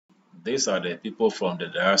These are the people from the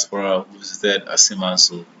diaspora who visited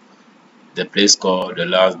Asimansu, the place called the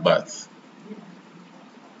Last Bath,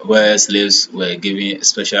 where slaves were given a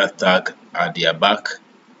special tag at their back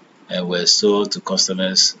and were sold to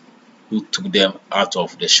customers who took them out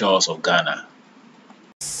of the shores of Ghana.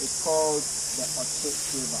 It's called the Oche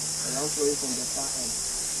River. The one flowing from the far end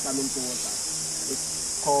coming towards us.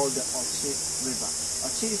 It's called the Oche River.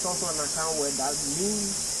 Oche is also an account word that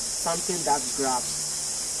means something that grabs.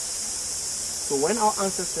 So when our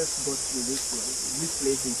ancestors got to this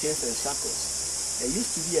place in chains and shackles, there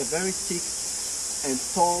used to be a very thick and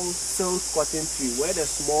tall silk cotton tree where the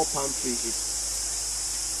small palm tree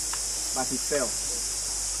is. But it fell.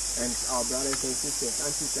 And our brothers and sisters,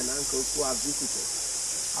 aunties and uncles who have visited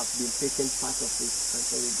have been taking part of it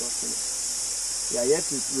until we got to it. We are yet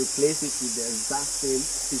to replace it with the exact same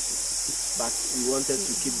species, but we wanted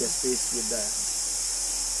to keep the space with the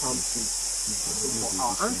palm tree. So for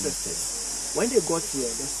our ancestors, when they got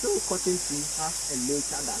here, the still cotton tree has a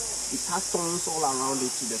nature that it has thorns all around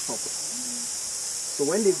it to the top. So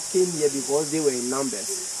when they came here, because they were in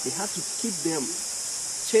numbers, they had to keep them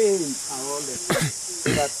chained around the tree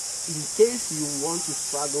so that in case you want to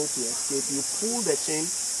struggle to escape, you pull the chain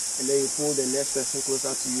and then you pull the next person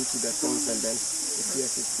closer to you to the thorns and then it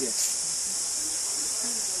pierces.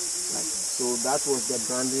 Like, so that was the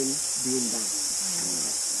branding being done.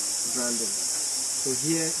 Branding. So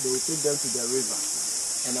here they will take them to the river,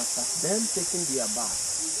 and after them taking their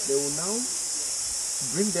bath, they will now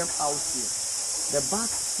bring them out here. The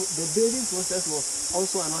bathing process was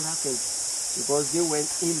also another thing, because they went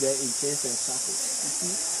in there in chains and shackles. You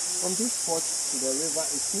see, from this spot to the river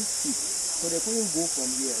is too steep, so they couldn't go from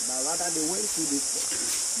here, but rather they went through this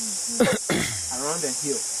spot around the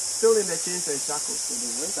hill, still in the chains and shackles. So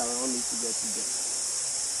they went around it to get to them.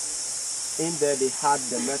 In there they had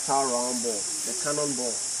the metal round ball, the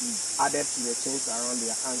cannonball, added to the chains around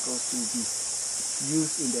their ankles to be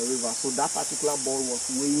used in the river. So that particular ball was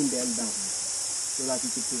weighing them down so that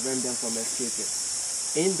it would prevent them from escaping.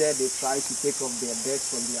 In there they tried to take off their death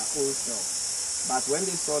from their own self. But when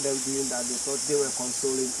they saw them doing that, they thought they were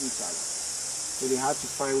consoling each other. So they had to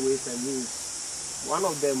find ways and means. One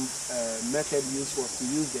of the method used was to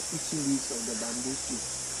use the itchy leaves of the bamboo tree,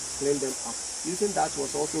 clean them up. Using that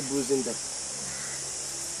was also bruising them.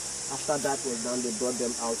 After that was done, they brought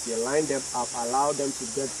them out here, lined them up, allowed them to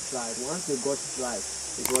get dried. Once they got dried,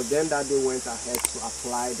 it was then that they went ahead to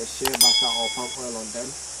apply the shea butter or palm oil on them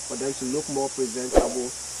for them to look more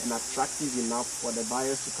presentable and attractive enough for the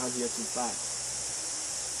buyers to come here to buy.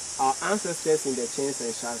 Our ancestors in the chains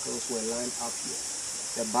and shackles were lined up here.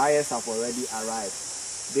 The buyers have already arrived.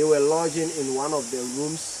 They were lodging in one of the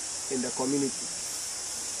rooms in the community.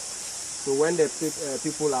 So when the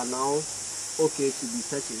people are now okay to be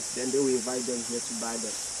purchased, then they will invite them here to buy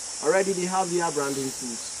them. Already they have their branding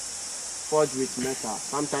tools, forged with metal,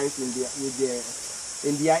 sometimes in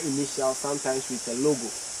their initial, sometimes with a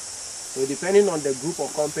logo. So depending on the group or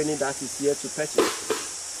company that is here to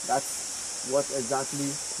purchase, that's what exactly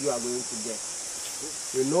you are going to get.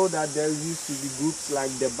 We know that there used to be groups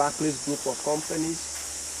like the Barclays group of companies.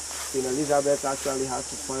 Queen Elizabeth actually had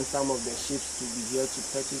to fund some of the ships to be here to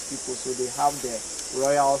purchase people, so they have the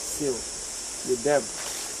royal seal with them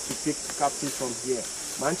to pick captives from here.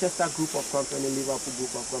 Manchester group of company, Liverpool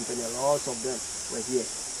group of company, lots of them were here.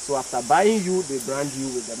 So after buying you, they brand you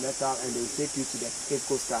with the metal and they take you to the Cape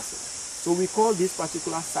Coast Castle. So we call this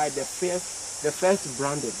particular site the first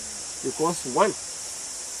branding, because one,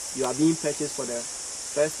 you are being purchased for the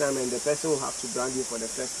first time and the person will have to brand you for the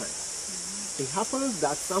first time. It happens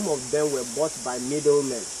that some of them were bought by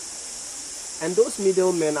middlemen. And those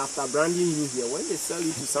middlemen, after branding you here, when they sell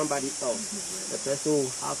you to somebody else, the person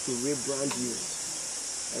will have to rebrand you.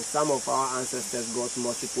 And some of our ancestors got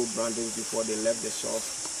multiple brandings before they left the shores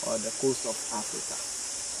or the coast of Africa.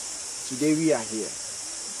 Today we are here.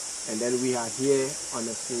 And then we are here on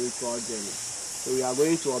a spiritual journey. So we are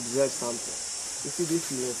going to observe something. You see this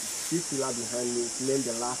pillar behind me is named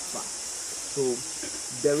the Last Bath. So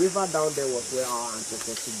the river down there was where our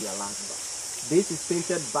ancestors took their last bath. This is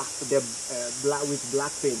painted back with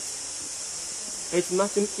black paint. It's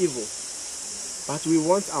nothing evil, but we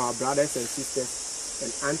want our brothers and sisters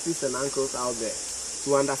and aunties and uncles out there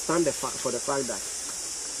to understand the fact that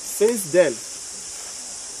since then,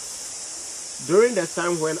 during the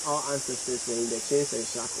time when our ancestors were in the chains and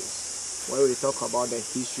shackles, when we talk about the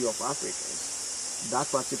history of Africans, that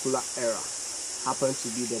particular era happened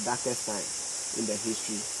to be the darkest time in the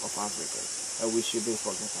history of Africans, and we shouldn't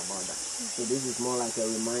forget about that. So this is more like a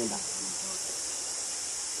reminder.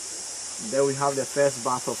 Then we have the first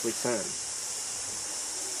bath of return.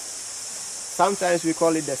 Sometimes we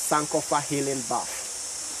call it the Sankofa healing bath.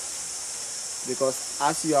 Because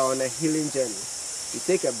as you are on a healing journey, you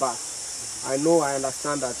take a bath. I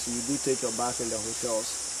understand that you do take your bath in the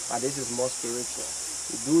hotels, but this is more spiritual.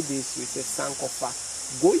 You do this with a Sankofa,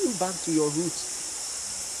 going back to your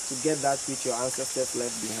roots to get that which your ancestors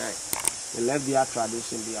left behind. They left their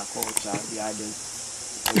tradition, their culture, their identity.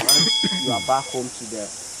 And once you are back home to the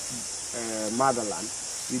motherland,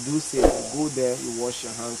 you do say, you go there, you wash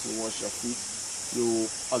your hands, you wash your feet, you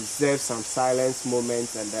observe some silence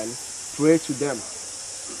moments, and then pray to them.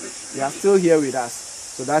 They are still here with us.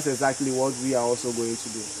 So that's exactly what we are also going to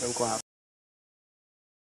do.